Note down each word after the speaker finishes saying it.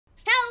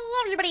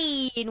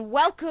everybody, and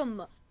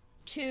welcome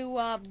to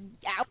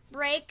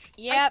Outbreak.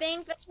 Yep. I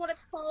think that's what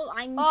it's called.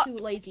 I'm too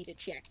lazy to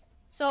check.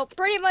 So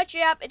pretty much,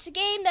 yep. It's a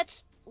game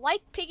that's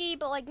like Piggy,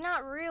 but like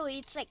not really.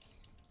 It's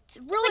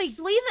really It's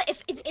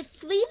like if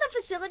Flee the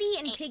Facility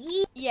and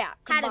Piggy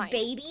had a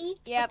baby,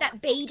 but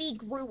that baby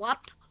grew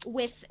up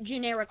with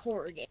generic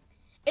horror game.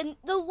 And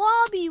the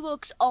lobby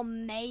looks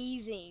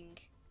amazing.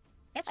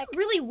 That's a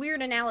really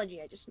weird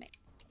analogy I just made.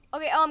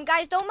 Okay,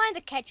 guys, don't mind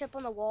the ketchup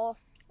on the wall.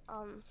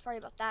 Sorry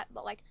about that,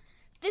 but like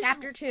this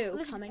Chapter 2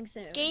 coming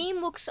soon. Game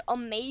looks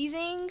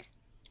amazing.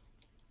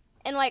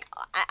 And like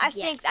I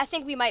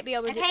think we might be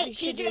able to do a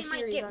series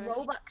might get on this.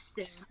 Robux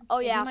soon. Oh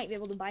yeah. You might be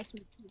able to buy some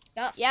cool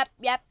stuff.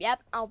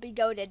 Yep. I'll be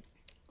goated.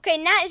 Okay,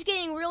 Nat is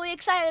getting really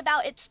excited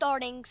about it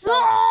starting, so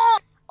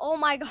oh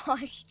my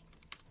gosh.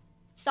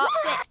 Stop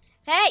saying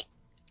hey!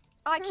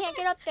 Oh, I can't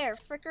get up there.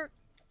 Fricker,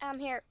 I'm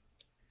here.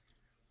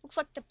 Looks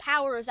like the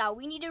power is out.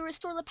 We need to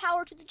restore the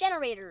power to the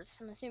generators.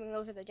 I'm assuming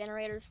those are the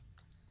generators.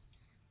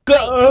 Wait,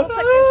 it looks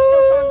like there's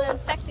still some of the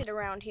infected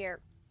around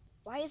here.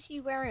 Why is he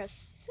wearing a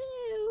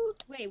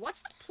suit? Wait,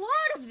 what's the plot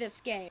of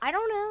this game? I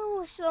don't know.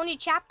 This is only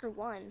chapter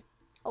 1.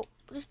 Oh,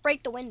 just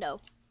break the window.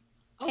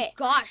 Oh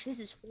gosh, this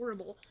is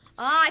horrible.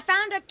 I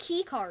found a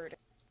key card.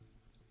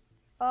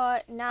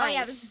 Nice. Oh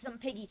yeah, this is some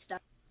Piggy stuff.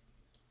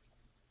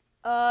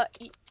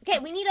 Okay,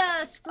 we need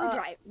a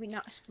screwdriver.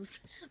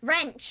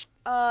 Wrench.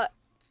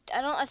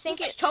 I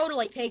think it's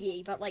totally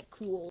Piggy, but like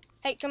cool.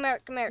 Hey, come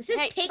here. This is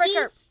hey, Piggy.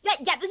 Fricker.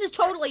 Yeah, this is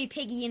totally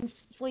Piggy and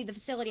Flee the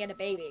Facility and a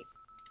baby.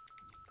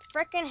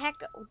 Frickin' heck,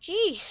 oh,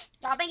 jeez.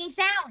 Stop making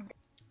sound.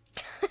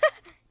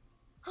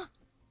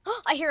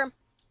 I hear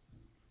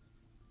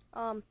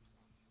him.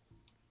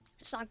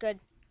 It's not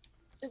good.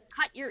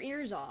 Cut your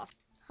ears off.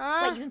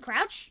 Huh? Wait, you can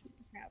crouch?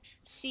 Crouch.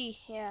 See,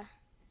 yeah.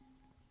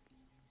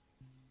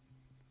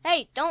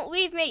 Hey, don't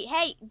leave me.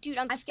 Hey, dude,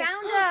 I'm scared.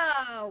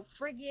 I found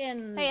a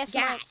friggin'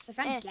 gas. I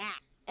found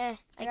gas.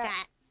 I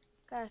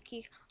got a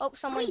key. Oh,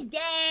 someone. He's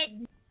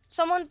dead.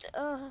 Someone.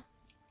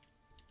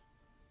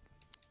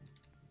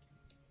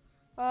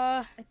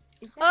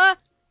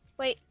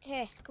 Wait.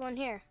 Hey, come on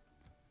here.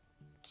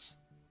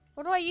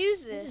 What do I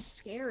use this? This is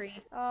scary.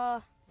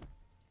 Ah!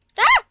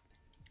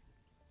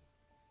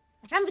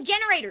 I found the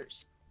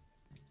generators.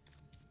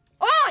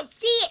 Oh, I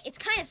see it. It's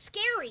kind of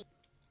scary.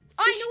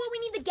 Oh, I know what we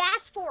need the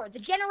gas for. The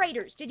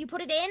generators. Did you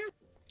put it in?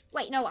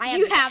 Wait, no, I have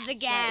You the have gas. the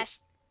gas.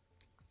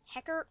 Right.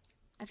 Hecker.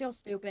 I feel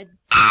stupid.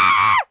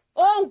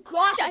 Oh,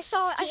 gosh, I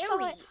saw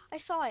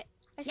it.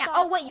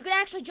 Oh, wait, you can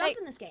actually jump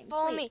in this game.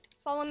 Follow me.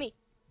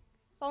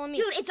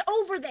 Dude, it's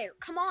over there.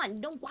 Come on.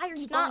 No, why are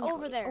you not going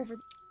over there?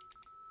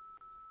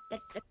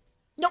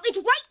 No, it's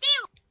right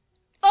there.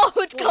 Oh,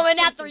 it's coming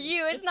after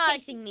you. It's not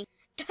chasing me.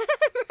 Oh my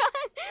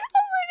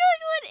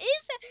gosh, what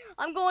is it?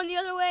 I'm going the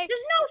other way.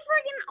 There's no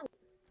friggin'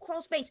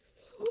 crawl space.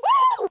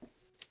 Oh!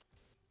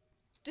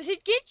 Does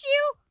it get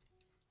you?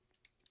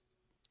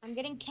 I'm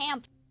getting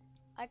camped.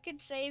 I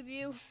could save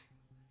you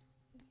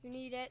if you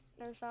need it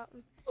or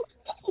something.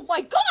 Oh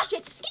my gosh,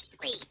 it's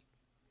scary.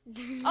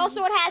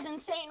 Also, it has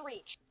insane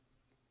reach.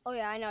 Oh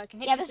yeah, I know. It can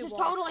hit yeah, you this through is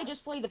walls. totally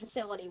just Flee the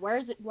Facility. Where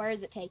is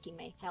it taking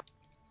me? Help.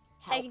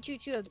 Taking you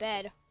to a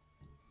bed.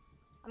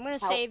 I'm gonna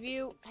save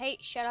you. Hey,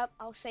 shut up.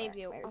 I'll save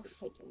you. Where is it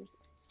taking me?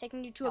 It's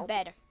taking you to a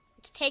bed.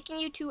 It's taking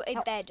you to a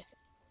bed.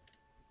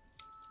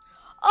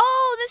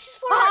 Oh, this is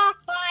for...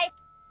 Bye.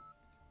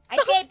 I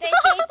escaped. I see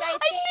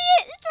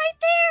it. It's right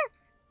there.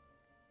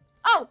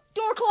 Oh,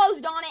 door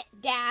closed on it.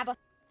 Dab.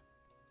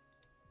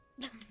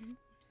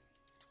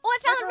 Oh, I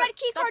found the red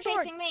key card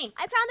door. Chasing me.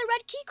 I found the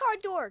red key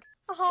card door.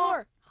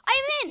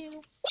 I'm in.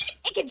 What?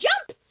 It can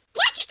jump.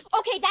 What?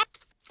 Okay, that's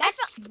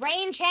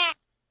range hack.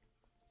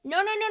 No.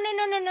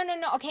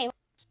 Okay,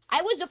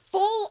 I was a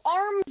full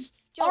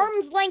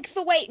arm's length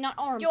away, not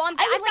arms. Yo, I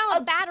found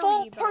like a battery,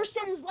 full bro.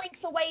 person's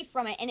length away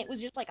from it, and it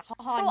was just like I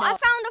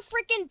found a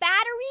freaking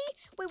battery.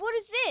 Wait, what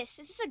is this?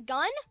 Is this a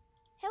gun?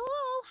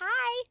 Hello,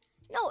 hi.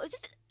 No, is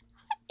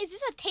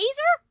this a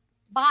taser?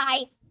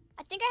 Bye.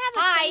 I think I have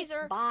a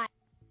taser. Bye.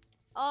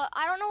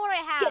 I don't know what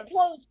I have. Get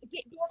closed.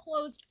 Get door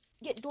closed.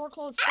 Get door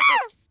closed.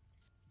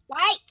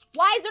 Why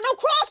is there no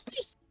crawl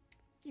space?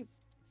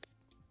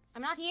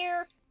 I'm not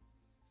here.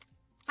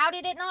 How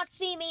did it not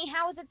see me?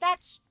 How is it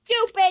that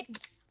stupid?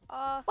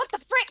 What the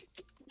frick?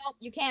 Nope,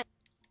 you can't.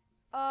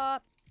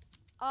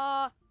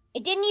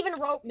 It didn't even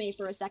rope me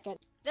for a second.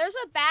 There's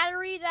a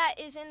battery that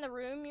is in the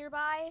room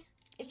nearby.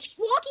 It's just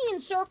walking in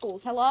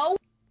circles. Hello?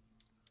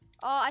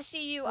 I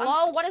see you.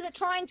 Hello? What is it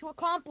trying to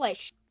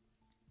accomplish?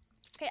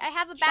 Okay, I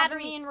have a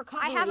battery.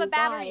 I have a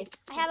battery.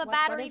 I have a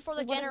battery for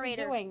the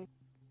generator. What is it doing?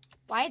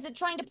 Why is it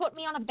trying to put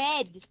me on a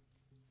bed?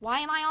 Why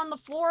am I on the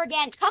floor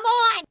again? Come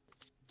on!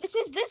 This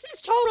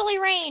is totally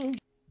range.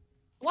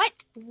 What?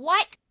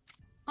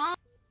 Huh?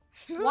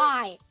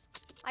 Why?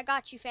 I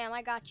got you, fam.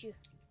 I got you.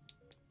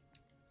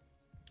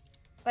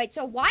 Wait,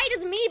 so why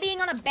does me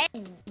being on a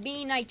bed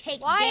mean I take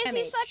damage? Why is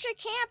he such a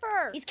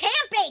camper? He's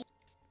camping!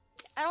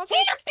 I don't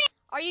think...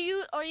 Are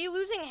you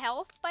losing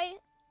health by...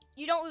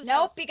 You don't lose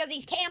health. Nope, because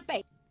he's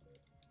camping.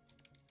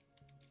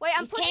 Wait,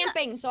 He's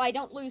camping, so I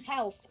don't lose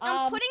health.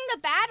 I'm putting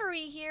the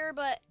battery here,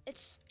 but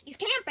it's... He's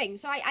camping,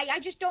 so I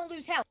just don't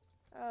lose health.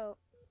 Oh.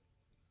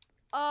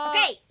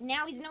 Okay,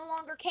 now he's no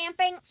longer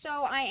camping, so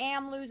I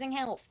am losing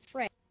health.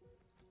 Frick.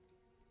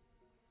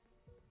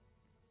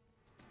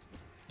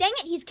 Dang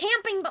it, he's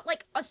camping, but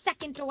like a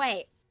second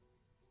away.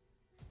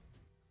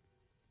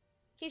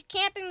 He's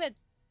camping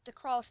the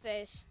crawl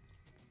space.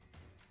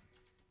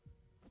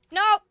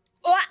 No!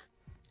 What?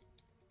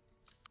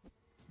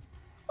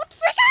 What the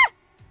frick?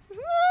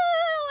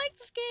 I like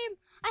this game.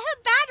 I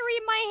have battery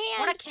in my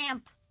hand. What a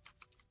camp.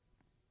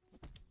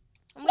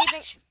 I'm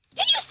leaving.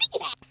 Did you see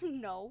that?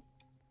 No.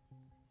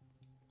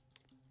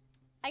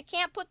 I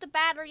can't put the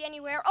battery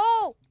anywhere.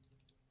 Oh!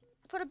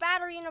 I put a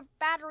battery in a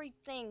battery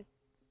thing.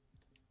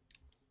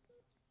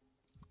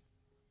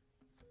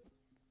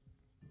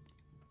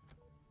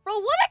 Bro,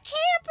 what a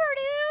camper,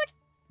 dude!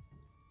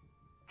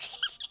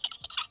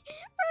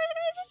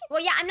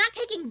 Well, yeah, I'm not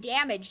taking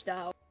damage,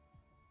 though.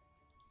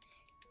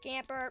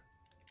 Camper.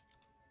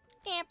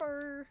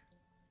 Camper.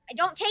 I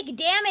don't take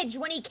damage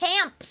when he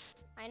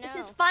camps. I know. This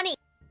is funny.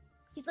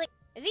 He's like...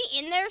 Is he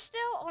in there still?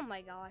 Oh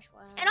my gosh,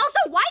 wow. And also,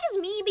 why does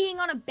me being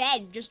on a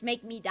bed just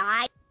make me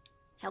die?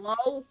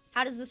 Hello?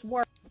 How does this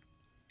work?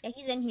 Yeah,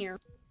 he's in here.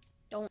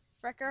 Don't.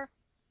 Fricker.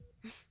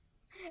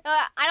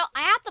 I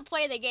have to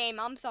play the game.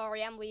 I'm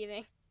sorry, I'm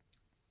leaving.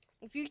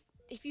 If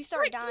you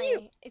start Frick dying,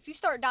 you. if you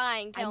start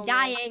dying, tell I'm me.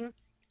 dying.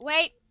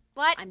 Wait,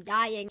 what? I'm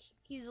dying.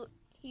 He's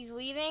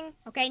leaving.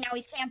 Okay, now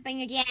he's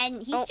camping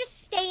again. He's Oh.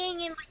 just staying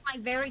in like my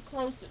very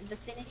close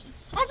vicinity.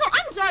 Also,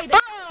 I'm sorry, but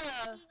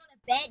being on a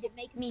bed to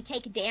make me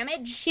take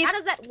damage. How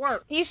does that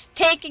work? He's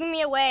taking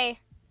me away. Is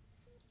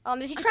he I'm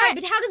trying? sorry,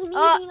 but how does me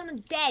being on a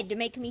bed to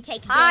make me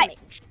take Hi.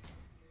 damage?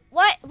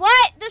 What?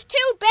 What? There's 2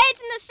 beds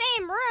in the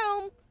same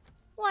room.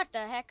 What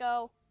the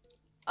hecko?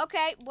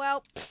 Okay,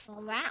 well.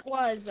 Well, that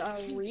was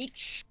a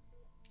reach.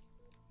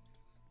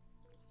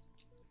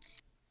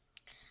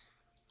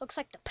 Looks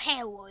like the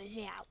power is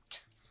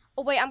out.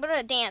 Oh wait, I'm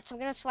gonna dance. I'm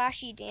gonna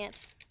slashy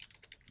dance.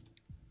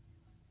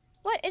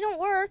 What? It don't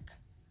work.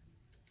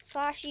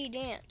 Slashy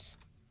dance.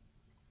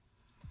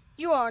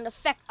 You are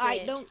unaffected.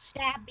 Alright, don't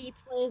stab me,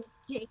 please,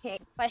 JK.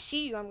 If I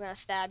see you, I'm gonna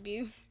stab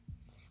you.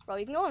 Bro,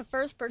 you can go in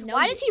first person. No,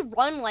 Why you- does he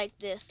run like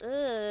this?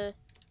 Ugh.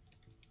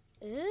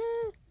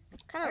 Ugh.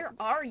 Where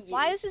are you?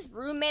 Why is this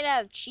room made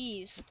out of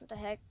cheese? What the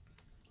heck?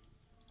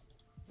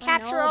 I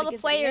Capture know, all the because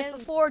it players is.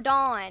 before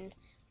dawn.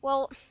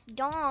 Well,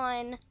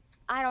 dawn,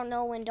 I don't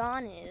know when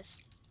dawn is.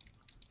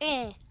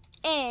 This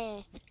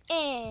is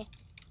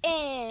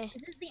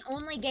the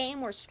only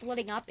game where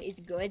splitting up is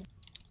good.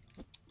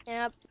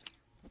 Yep.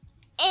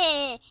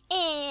 I'm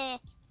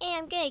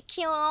gonna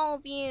kill all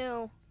of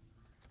you.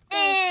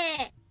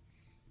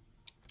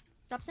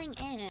 Stop saying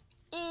eh.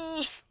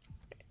 Eh.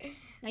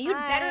 Now you'd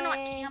better not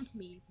Hi. camp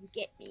me if you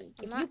get me.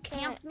 I'm If not you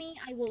camp me,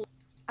 I will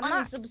I'm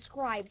not-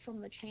 unsubscribe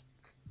from the channel.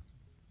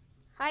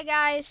 Hi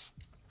guys.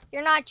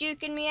 You're not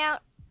juking me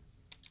out?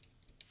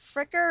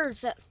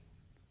 Frickers.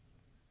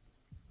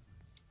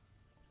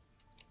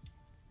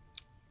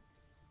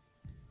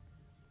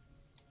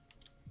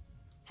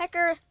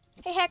 Hecker.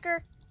 Hey,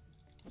 Hecker.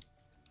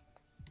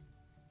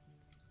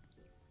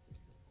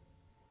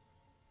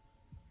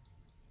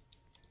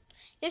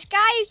 This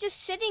guy is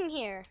just sitting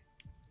here.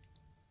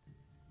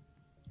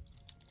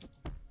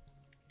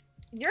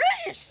 You're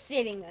just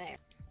sitting there.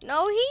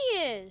 No, he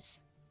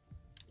is.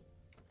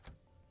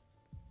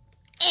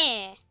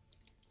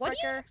 What do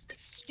you Fricker. use this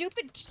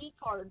stupid key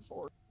card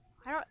for?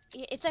 I don't.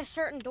 It's a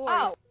certain door.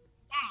 Oh,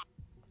 that.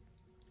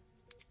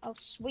 Oh,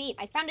 sweet.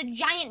 I found a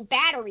giant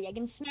battery. I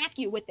can smack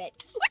you with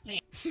it.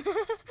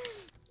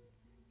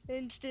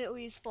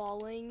 Instantly is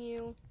following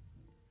you.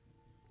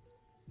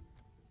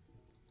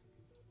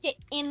 Get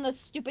in the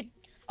stupid...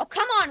 Oh,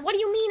 come on. What do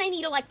you mean I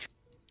need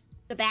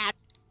the bat?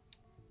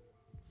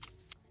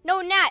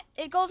 No, Nat.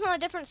 It goes on a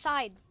different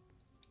side.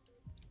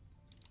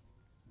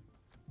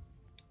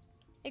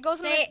 It goes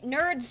on Say it.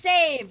 Nerd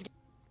saved.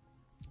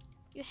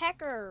 You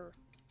hacker.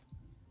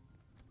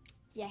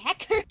 You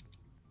hacker.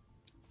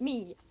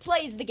 Me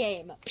plays the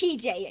game.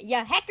 PJ, you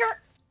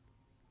hacker.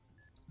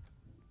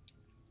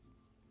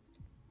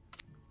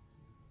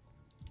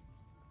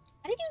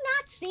 How did you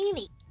not see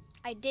me?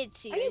 I did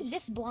see Are you you.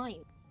 this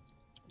blind?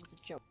 It's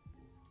a joke.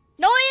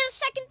 No, it is a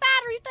second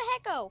battery. What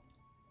the hecko?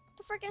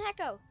 The freaking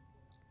hecko.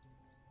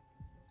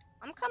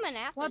 I'm coming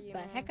after What you. the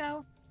man.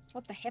 hecko?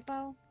 What the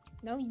hippo?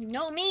 No, you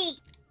know me.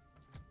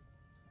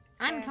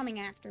 I'm Okay. coming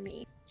after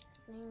me.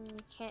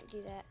 Can't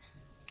do that.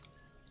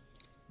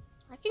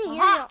 I can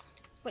hear Aha!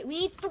 Wait, we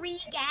need 3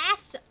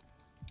 gas.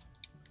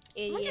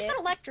 you. Someone just Idiot. got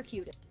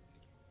electrocuted.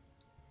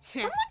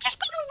 Someone just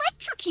got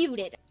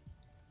electrocuted.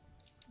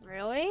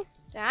 Really?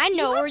 I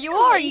know You where have you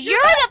no are. laser You're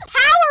the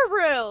power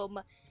room.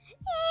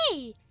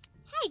 Hey.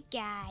 Hi,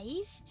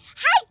 guys.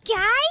 Hi,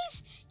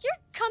 guys. You're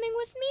coming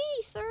with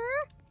me, sir.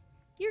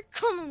 You're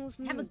coming with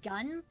I me. have a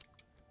gun.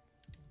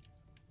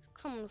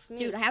 Come with me.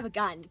 Dude, I have a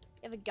gun. You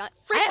have a gun.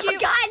 I Frick have you. a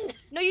gun.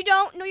 No, you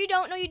don't. No, you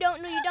don't. No, you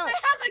don't. No, you I don't.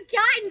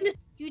 have a gun.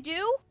 You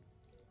do?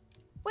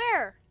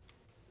 Where?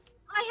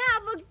 I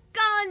have a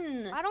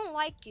gun. I don't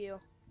like you.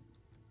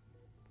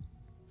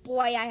 Boy,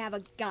 I have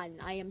a gun.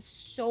 I am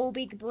so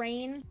big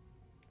brain.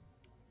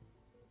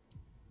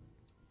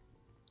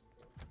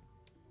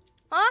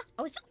 Huh?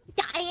 Oh, is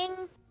someone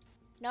dying?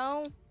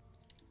 No.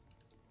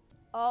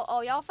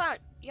 Oh,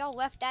 y'all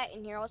left that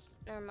in here.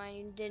 Never mind,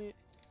 you didn't.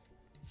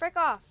 Frick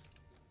off.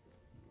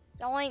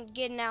 Y'all ain't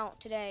getting out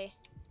today.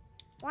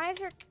 Why is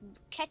there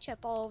ketchup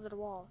all over the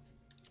walls?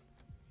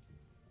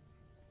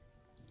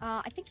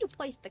 I think you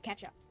placed the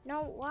ketchup.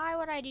 No, why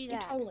would I do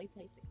that? You totally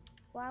placed it.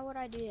 Why would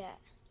I do that?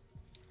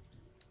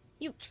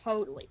 You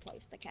totally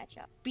placed the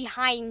ketchup.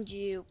 Behind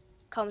you.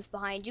 Comes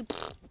behind you.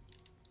 That'd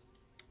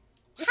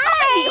be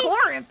Hi!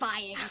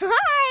 horrifying.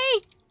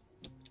 Hi!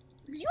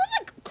 You have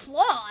like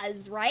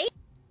claws, right?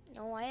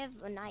 No, I have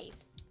a knife.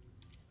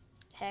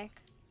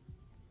 Heck.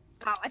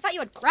 Oh, I thought you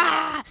had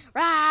claws.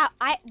 Rah!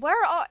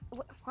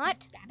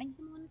 What? Stabbing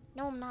someone?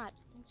 No, I'm not.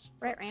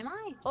 Where am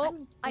I? Oh,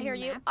 I'm I in hear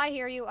the you. map. I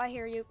hear you. I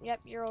hear you. Yep,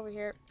 you're over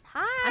here.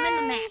 Hi. I'm in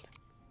the map.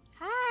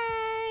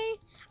 Hi.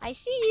 I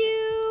see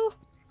you.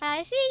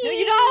 I see you. No,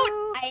 you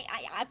don't.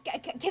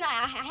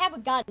 I have a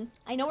gun.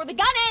 I know where the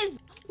gun is.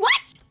 What?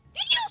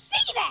 Did you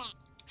see that?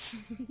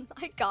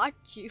 I got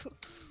you.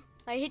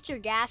 I hit your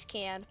gas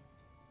can.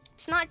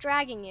 It's not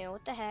dragging you.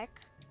 What the heck?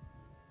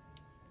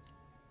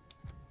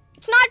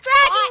 It's not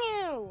dragging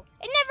you.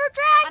 It never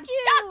dragged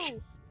you. I'm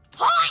stuck.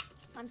 Hot.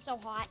 I'm so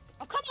hot.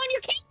 Oh, come on,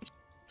 your cape.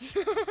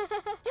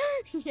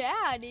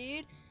 Yeah,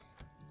 dude.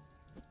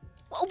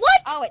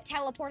 What? Oh, it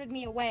teleported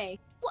me away.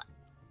 What?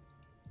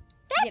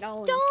 That's Get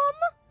on. dumb.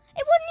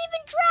 It wouldn't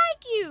even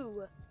drag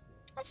you.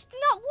 That's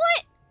not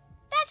what.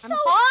 That's I'm so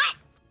hot.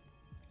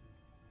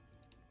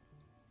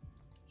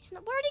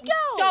 Where'd he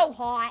I'm go? so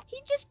hot. He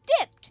just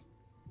dipped.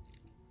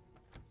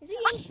 Is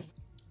he?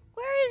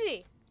 Where is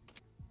he?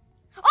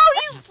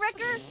 Oh, you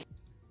fricker!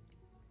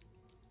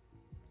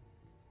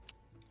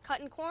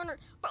 Cutting corner.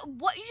 But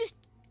what? You just.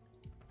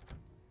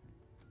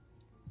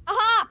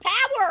 Aha!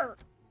 Power.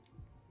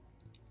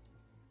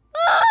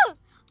 Ah!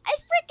 I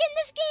freaking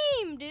this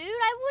game, dude.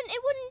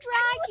 It wouldn't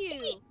drag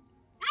you.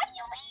 How do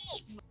you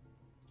leave?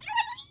 How do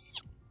I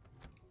leave?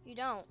 You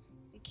don't.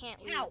 You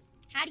can't leave.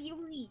 How do you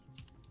leave?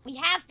 We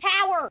have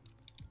power.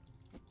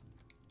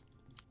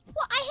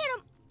 Well, I hit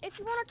him. If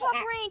you want to talk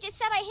range, it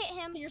said I hit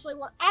him. Seriously,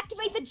 what?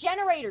 Activate the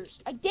generators.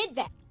 I did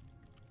that.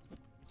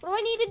 What do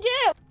I need to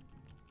do?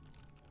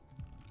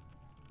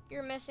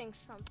 You're missing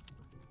something.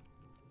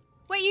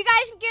 Wait, you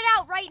guys can get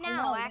out right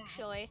now, know that.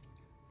 actually.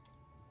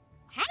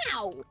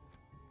 How?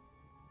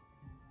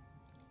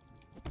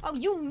 Oh,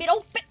 you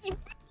middle fit.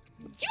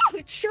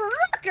 You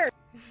trucker.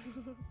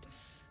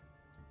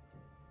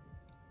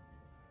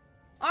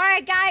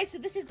 Alright guys, so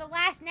this is the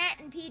last Nat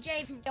and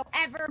PJ video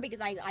ever because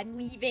I'm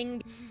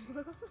leaving.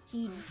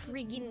 He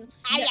friggin'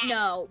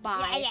 no,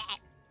 bye.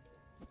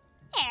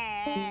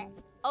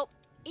 Oh,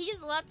 he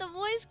just let the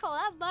voice call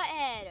that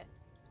butthead.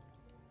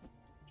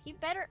 He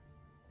better.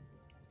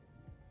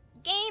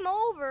 Game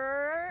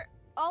over.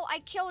 Oh, I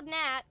killed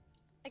Nat.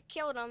 I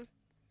killed him.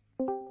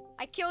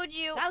 I killed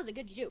you. That was a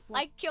good joke.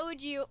 I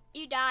killed you.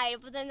 You died,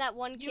 but then that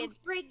one kid. You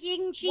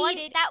friggin'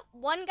 cheated. That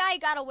one guy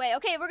got away.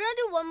 Okay, we're gonna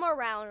do one more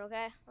round.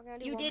 Okay, we're gonna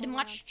do. You one did more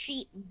much round.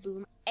 cheat,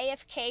 boom.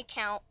 AFK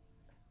count.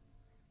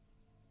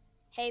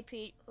 Hey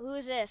Pete, who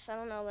is this? I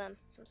don't know them.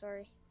 I'm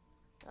sorry.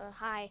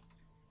 Hi.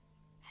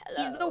 Hello.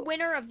 He's the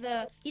winner of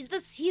the.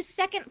 He's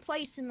second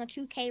place in the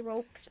 2K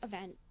Roblox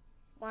event.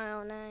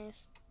 Wow,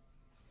 nice.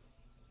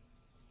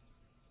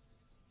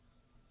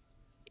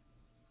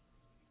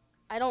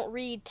 I don't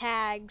read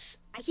tags.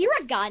 I hear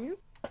a gun.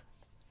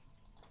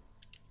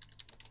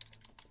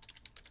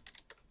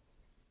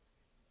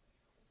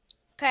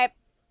 Okay,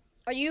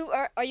 are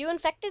you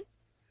infected?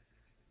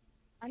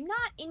 I'm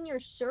not in your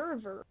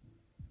server.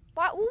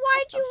 Why'd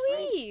you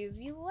leave?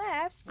 You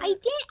left. I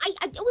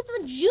did. It was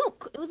a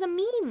joke. It was a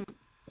meme.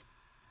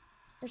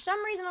 For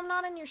some reason, I'm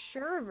not in your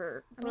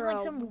server. I'm in like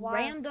Bro, some why?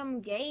 random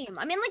game.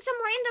 I'm in like some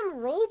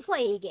random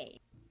roleplay game.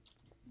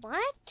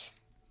 What?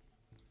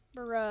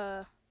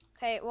 Bruh.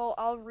 Okay, well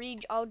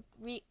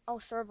I'll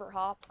server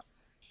hop.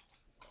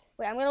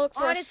 Wait, I'm gonna look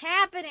for What is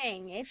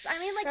happening?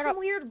 I'm in like Shut some up.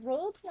 weird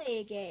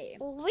roleplay game.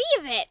 Leave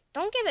it!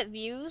 Don't give it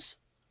views.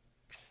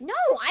 No,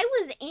 I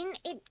was in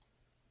it.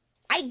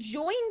 I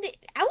joined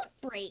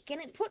Outbreak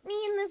and it put me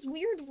in this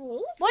weird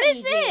roleplay What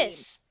is game.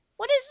 this?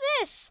 What is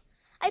this?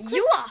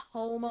 You a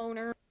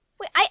homeowner?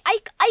 Wait, I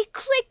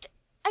clicked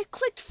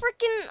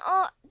freaking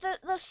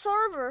the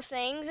server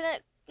things and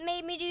it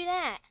made me do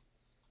that.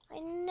 I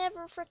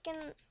never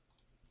freaking.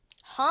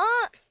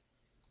 Huh?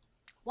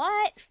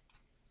 What?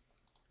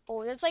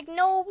 Oh, there's like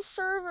no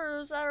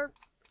servers that are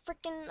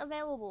freaking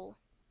available.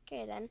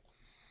 Okay then.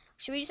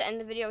 Should we just end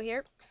the video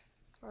here?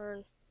 Or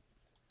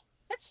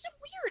That's so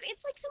weird.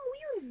 It's like some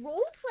weird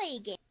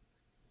roleplay game.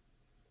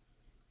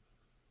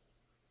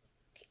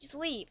 okay, just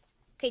leave.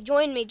 Okay,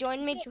 join me.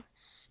 Join me.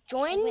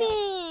 Join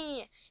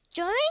me.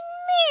 Join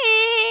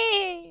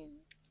me.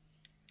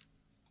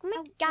 Oh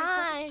my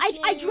gosh.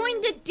 I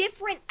joined a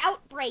different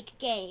Outbreak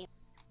game.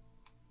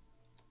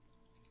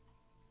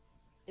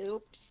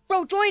 Oops.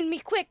 Bro, join me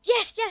quick.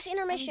 Yes, I'm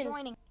intermission.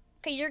 joining.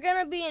 Okay, you're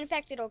gonna be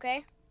infected,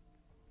 okay?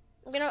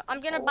 I'm gonna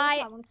Oh,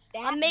 buy. I wanna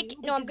stab I'm making.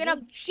 you No, I'm because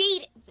gonna. you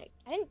cheated.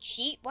 I didn't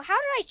cheat. Well, how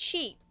did I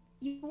cheat?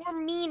 You were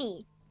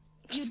meanie.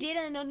 You did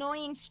an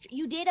annoying.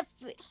 You did a.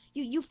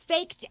 You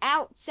faked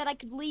out. Said I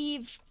could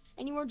leave,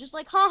 and you were just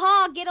like,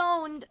 haha, get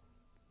owned.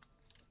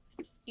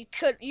 You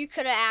could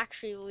have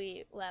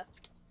actually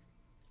left.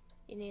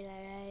 You knew that,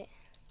 right?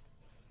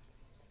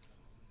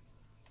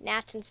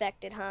 Nat's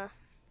infected, huh?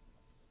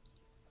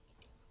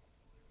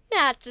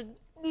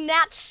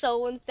 Nat's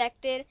so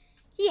infected.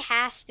 He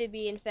has to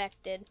be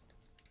infected.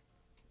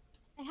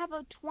 I have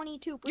a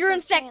 22% You're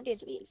infected. chance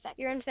to be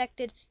infected. You're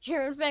infected.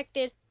 You're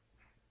infected.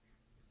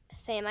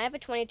 Same. I have a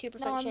 22%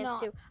 No, I'm chance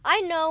not. too.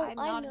 I know. I'm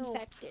I not know.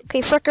 infected.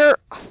 Okay, Fricker.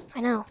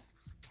 I know.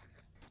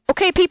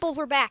 Okay, people,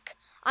 we're back.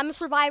 I'm a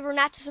survivor.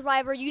 Nat's a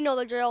survivor. You know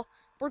the drill.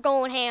 We're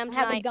going ham I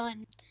have a tonight.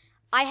 gun.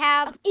 I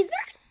have. Is there?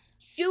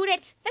 Shoot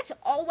it. That's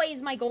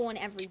always my goal in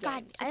every God,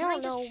 game. So I can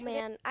don't just know, shoot it?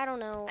 man. I don't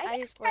know. I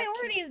think just the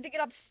priority is to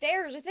get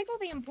upstairs. I think all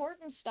the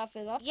important stuff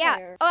is up Yeah.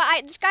 there.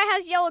 This guy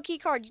has yellow key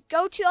card.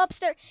 Go to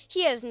upstairs.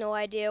 He has no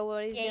idea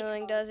what he's Yay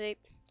doing, card. does he?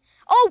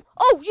 Oh,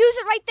 use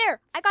it right there.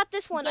 I got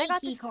this one. Yay I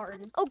got key this.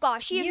 card. Oh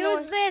gosh, he has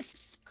Use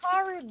this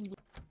card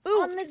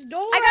Ooh, on this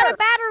door. I got a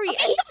battery.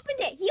 Okay, he opened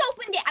it. He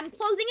opened it. I'm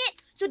closing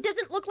it so it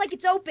doesn't look like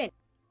it's open.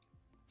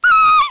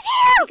 He's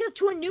here. Because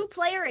to a new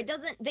player,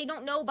 they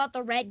don't know about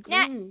the red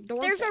green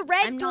door. There's thing. a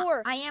red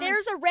door. I am.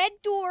 There's a red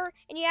door,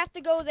 and you have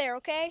to go there.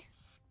 Okay.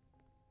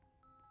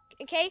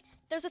 Okay.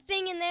 There's a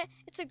thing in there.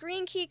 It's a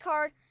green key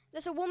card.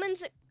 There's a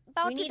woman's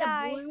about to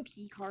die. We need a blue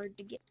key card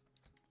to get.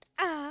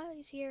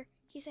 He's here.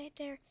 He's right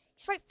there.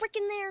 He's right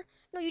freaking there.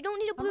 No, you don't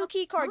need a blue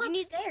key card. I'm You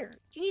need upstairs.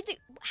 the.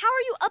 How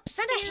are you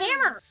upstairs? Found a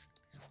hammer.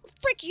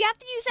 Frick, you have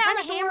to use that Found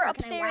on a the hammer. door Can I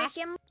upstairs. whack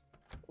him?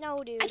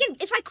 No, dude. I can.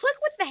 If I click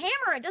with the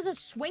hammer, it does a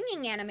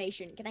swinging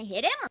animation. Can I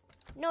hit him?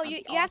 No,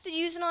 you have to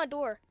use it on a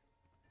door.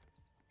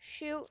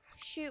 Shoot.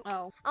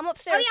 Oh. I'm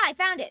upstairs. Oh yeah, I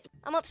found it.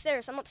 I'm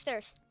upstairs. Why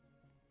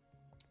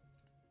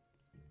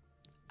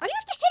do you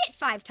have to hit it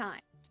 5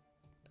 times?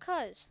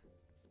 Cause.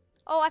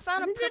 Oh, I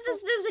found a purple.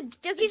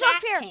 There's a He's gas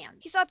up here. can.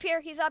 He's up here.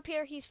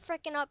 He's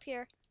freaking up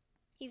here.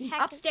 He's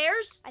hacking.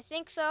 upstairs? I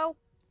think so.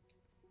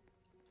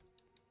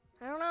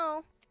 I don't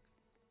know.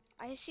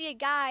 I see a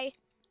guy.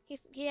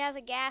 He has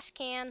a gas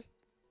can.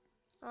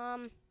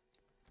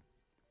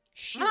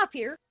 Shoot. I'm up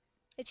here.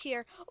 It's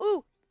here.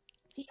 Ooh,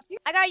 Is he up here?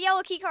 I got a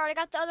yellow key card. I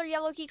got the other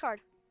yellow key card.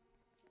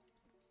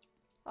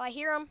 Oh, I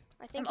hear him.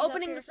 I think I'm he's up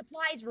opening here. the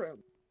supplies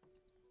room.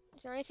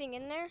 Is there anything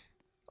in there?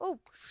 Oh,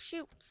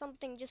 shoot.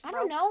 Something just I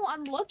broke. don't know.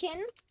 I'm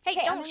looking. Hey,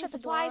 I'm don't in shut the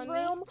the door supplies on me.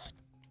 room.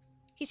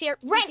 He's here.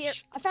 Wrench! He's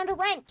here. I found a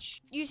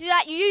wrench. You use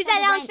that. You use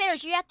Found that a downstairs.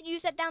 wrench. You have to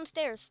use that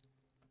downstairs.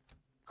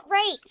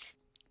 Great.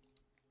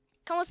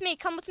 Come with me.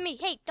 Come with me.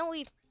 Hey, don't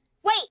leave.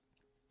 Wait.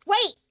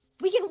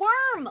 We can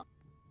worm.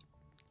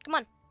 Come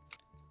on.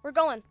 We're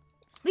going.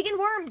 We can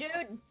worm,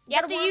 dude. You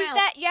have to use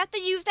that. You have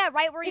to use that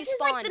right where This you is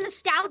spawned. like the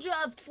nostalgia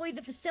of Flee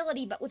the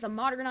Facility, but with a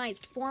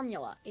modernized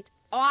formula. It's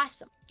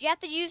awesome. You have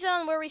to use it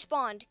on where we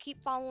spawned.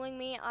 Keep following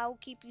me. I'll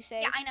keep you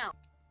safe. Yeah, I know.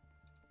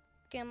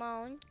 Come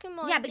on.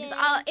 Yeah, because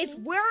if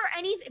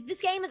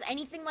this game is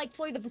anything like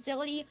Flee the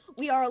Facility,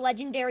 we are a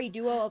legendary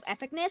duo of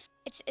epicness.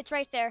 It's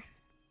right there.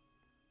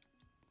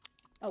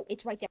 Oh,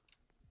 it's right there.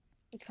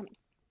 It's coming.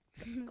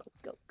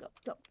 Go.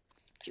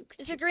 Juke.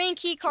 There's a green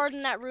key card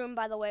in that room,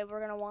 by the way.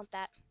 We're gonna want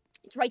that.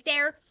 It's right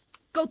there.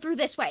 Go through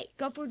this way.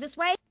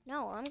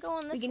 No, I'm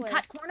going this way. We can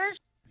cut corners.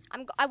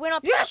 I went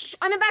up. Yes!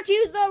 I'm about to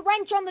use the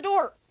wrench on the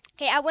door.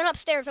 Okay, I went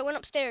upstairs. Wrench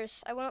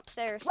used. I went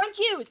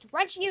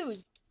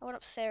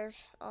upstairs.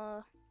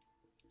 I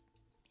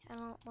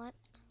don't what?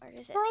 Where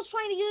is it? Girl's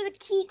trying to use a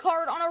key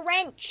card on a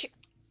wrench.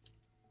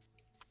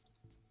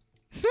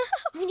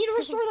 We need to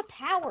restore the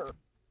power.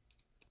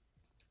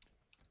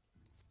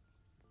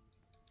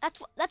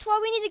 That's why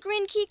we need the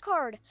green key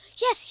card.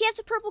 Yes, he has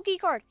the purple key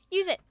card.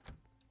 Use it.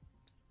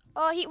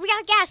 Oh, we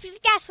got a gas. We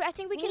got gas. I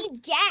think we can.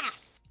 need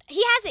gas.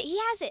 He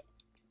has it.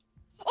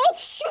 Oh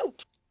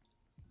shoot!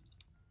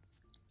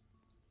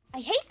 I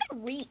hate the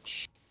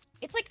reach.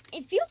 It's like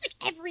it feels like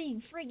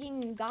every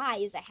frigging guy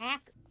is a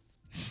hacker.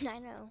 I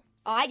know.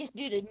 Oh, I just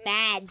did a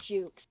mad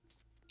jukes.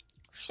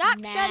 Stop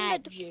shutting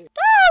Mad the door. juke.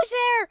 Oh, he's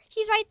there.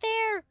 He's right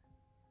there.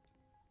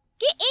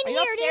 Get in Are you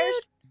here, upstairs?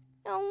 dude.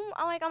 No,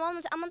 I'm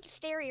on the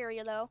stair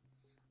area though.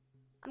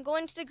 I'm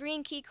going to the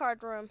green key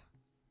card room.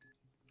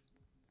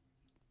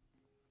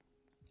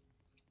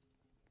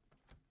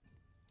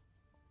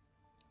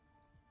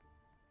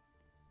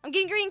 I'm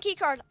getting green key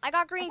card. I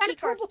got green key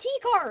card. Purple key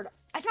card.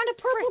 I found a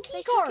purple Frick, they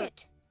key took card.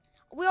 it.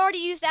 We already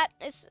used that.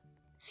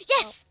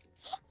 Yes.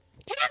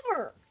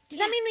 Power. Does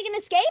that mean we can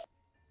escape?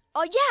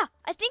 Oh yeah,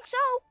 I think so.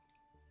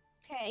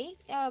 Okay.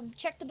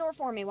 Check the door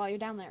for me while you're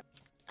down there.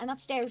 I'm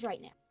upstairs right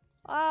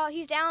now.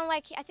 He's down.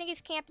 I think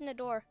he's camping the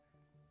door.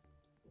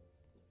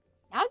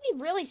 That would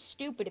be really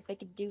stupid if they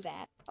could do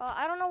that.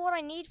 I don't know what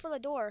I need for the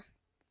door.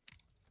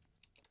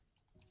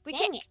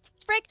 Dang it.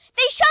 Frick,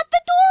 they shut the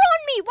door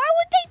on me! Why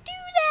would they do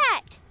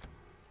that?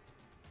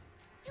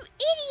 You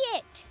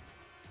idiot!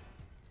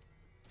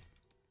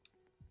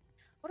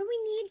 What do we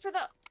need for the...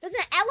 There's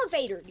an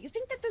elevator. Do you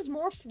think that there's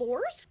more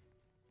floors?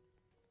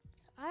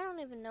 I don't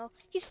even know.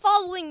 He's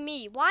following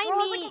me. Why Girl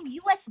has me? like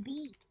a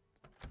USB.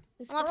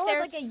 This I'm girl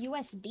upstairs. has like a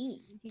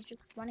USB. He's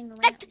just running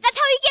around. That's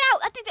how you get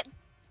out. I think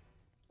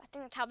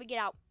that's how we get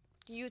out.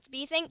 The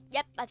USB thing?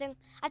 Yep, I think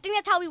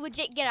that's how we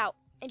legit get out.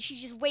 And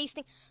she's just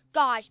wasting.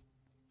 Gosh,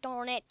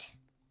 darn it.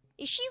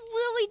 Is she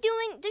really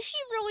doing? Does she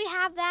really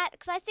have that?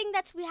 Because I think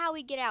that's how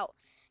we get out.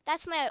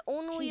 That's my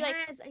only She like.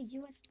 has a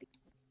USB.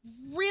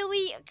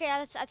 Really? Okay,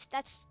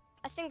 that's.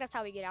 I think that's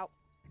how we get out.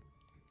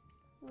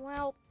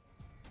 Well.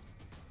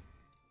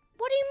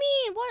 What do you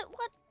mean?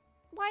 What?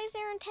 Why is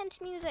there intense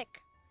music?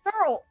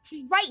 Girl,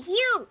 she's right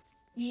here.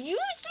 Use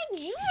the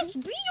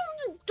USB on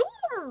the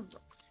door.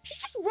 She's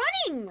just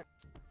running.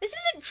 This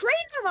isn't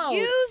trainer mode.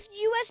 Use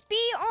USB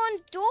on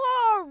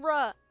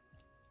door.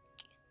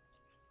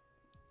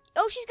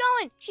 Oh, she's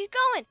going. She's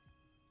going.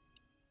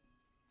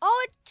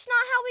 Oh, it's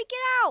not how we get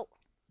out.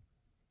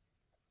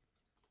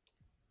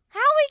 How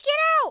we get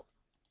out?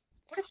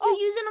 What if you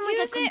use it on like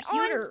a Use it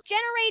computer? on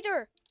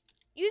generator.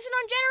 Use it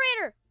on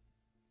generator.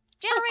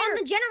 Oh, on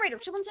the generator.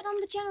 Someone said on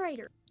the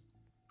generator.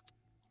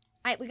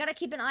 Alright, we gotta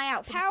keep an eye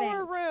out for the Power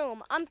thing.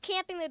 room. I'm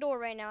camping the door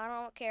right now.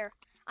 I don't care.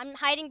 I'm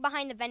hiding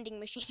behind the vending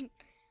machine.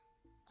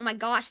 Oh my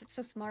gosh, that's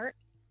so smart.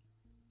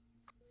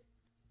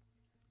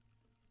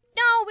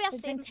 No, we have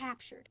It's to been save.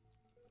 captured.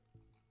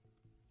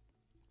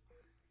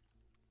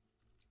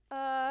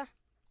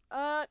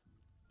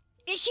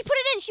 She put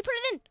it in. She put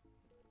it in.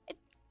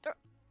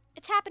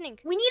 It's happening.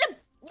 We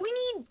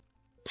need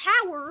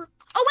power.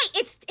 Oh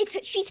wait,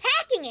 she's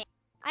hacking it.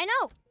 I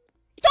know.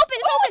 It's open.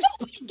 It's Oh, open.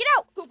 it's open. Get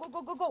out. Go, go,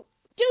 go, go, go.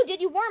 Dude,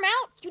 did you warm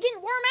out? You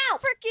didn't warm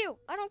out. Frick you.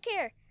 I don't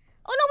care.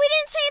 Oh no, we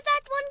didn't save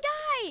that one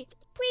guy.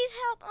 Please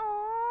help.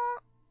 Aww.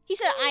 He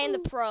said I am the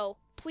pro.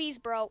 Please,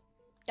 bro.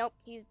 Nope.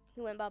 He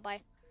went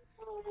bye-bye.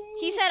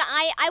 He said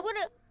I would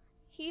have.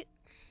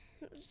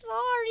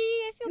 Sorry.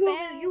 I feel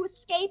bad. You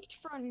escaped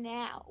for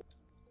now.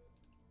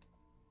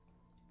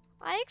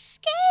 I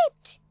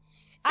escaped.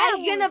 That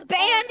I'm gonna was ban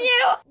awesome.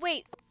 you.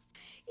 Wait.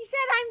 He said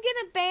I'm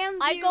gonna ban you.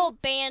 I go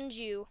banned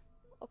you.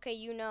 Okay,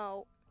 you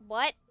know.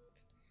 What?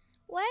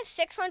 Well, I have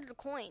 600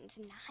 coins.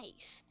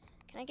 Nice.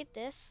 Can I get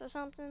this or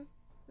something?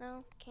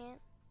 No, can't.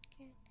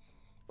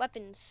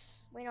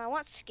 Weapons. Wait, no, I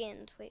want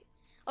skins. Wait.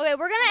 Okay,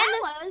 we're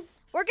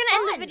gonna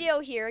end the video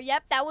here.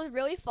 Yep, that was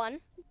really fun.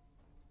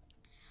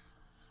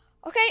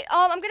 Okay,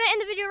 I'm gonna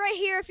end the video right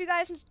here.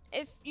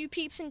 If you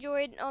peeps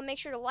enjoyed, make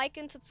sure to like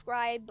and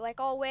subscribe. Like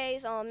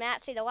always,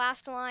 Matt, say the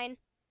last line.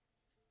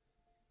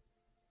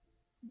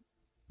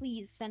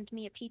 Please send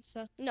me a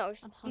pizza. No,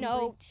 I'm hungry.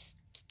 no, just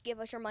give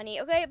us your money.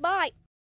 Okay, bye.